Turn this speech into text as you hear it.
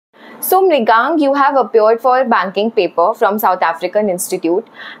So Mrigank, you have appeared for banking paper from South African Institute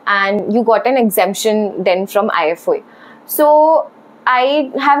and you got an exemption then from IFOA. So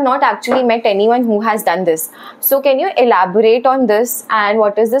I have not actually met anyone who has done this. So can you elaborate on this and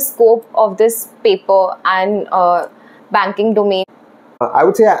what is the scope of this paper and banking domain? I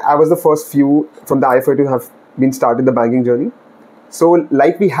would say I was the first few from the IFOA to have been started the banking journey. So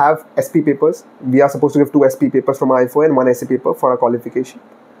like we have SP papers, we are supposed to give 2 SP papers from IFOA and 1 SA paper for our qualification.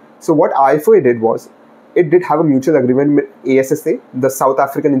 So what IFOA did was, it did have a mutual agreement with ASSA, the South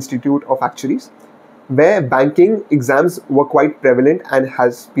African Institute of Actuaries, where banking exams were quite prevalent and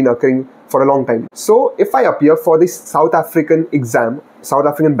has been occurring for a long time. So if I appear for this South African exam, South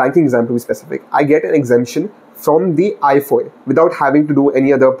African banking exam to be specific, I get an exemption from the IFOA without having to do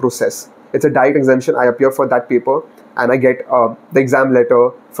any other process. It's a direct exemption. I appear for that paper and I get the exam letter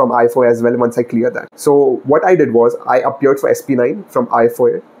from IFOA as well once I clear that. So what I did was, I appeared for SP9 from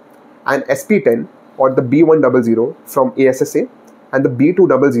IFOA and SP10 or the B100 from ASSA and the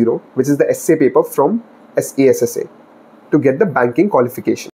B200, which is the SA paper from ASSA, to get the banking qualification.